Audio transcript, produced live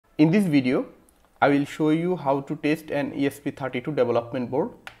In this video, I will show you how to test an ESP32 development board.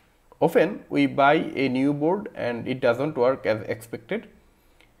 Often we buy a new board and it doesn't work as expected.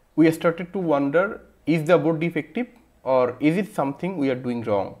 We started to wonder, is the board defective or is it something we are doing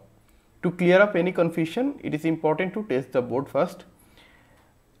wrong? To clear up any confusion, it is important to test the board first.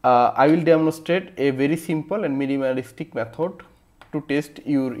 I will demonstrate a very simple and minimalistic method to test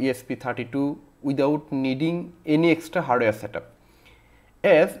your ESP32 without needing any extra hardware setup.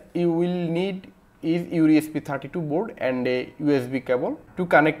 As you will need is your ESP32 board and a USB cable to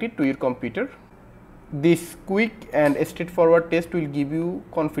connect it to your computer. This quick and straightforward test will give you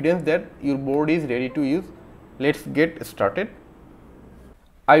confidence that your board is ready to use. Let's get started.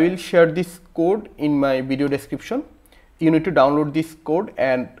 I will share this code in my video description. You need to download this code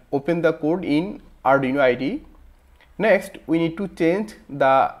and open the code in Arduino IDE. Next, we need to change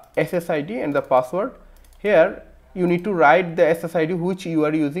the SSID and the password. Here, you need to write the SSID which you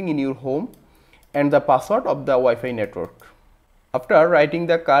are using in your home and the password of the Wi-Fi network. After writing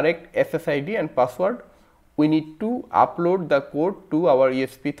the correct SSID and password, we need to upload the code to our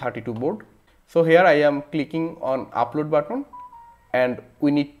ESP32 board. So here I am clicking on upload button and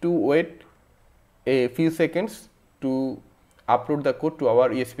we need to wait a few seconds to upload the code to our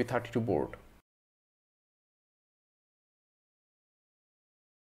ESP32 board.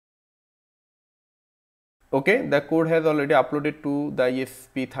 Okay, the code has already uploaded to the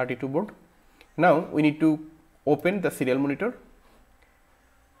ESP32 board. Now we need to open the serial monitor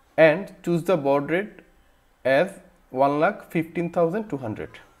and choose the baud rate as 1,15,200.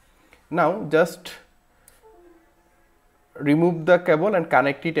 Now just remove the cable and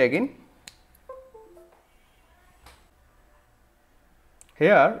connect it again.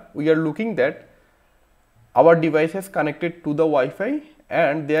 Here we are looking that our device is connected to the Wi-Fi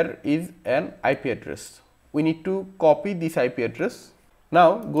and there is an IP address. We need to copy this IP address.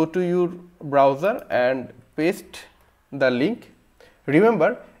 Now go to your browser and paste the link.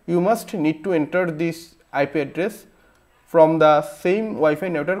 Remember, you must need to enter this IP address from the same Wi-Fi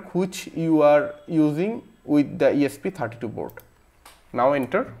network which you are using with the ESP32 board. Now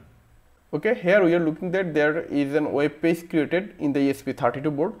enter. Okay, here we are looking that there is an web page created in the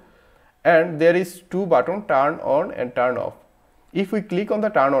ESP32 board and there is two buttons, turn on and turn off. If we click on the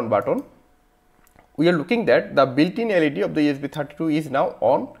turn on button, we are looking that the built-in LED of the ESP32 is now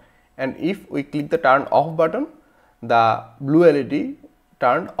on, and if we click the turn off button, the blue LED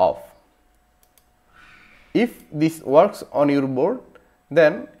turned off. If this works on your board,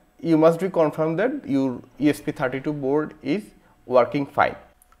 then you must be confirmed that your ESP32 board is working fine.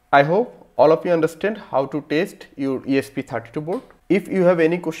 I hope all of you understand how to test your ESP32 board. If you have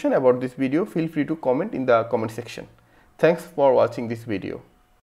any question about this video, feel free to comment in the comment section. Thanks for watching this video.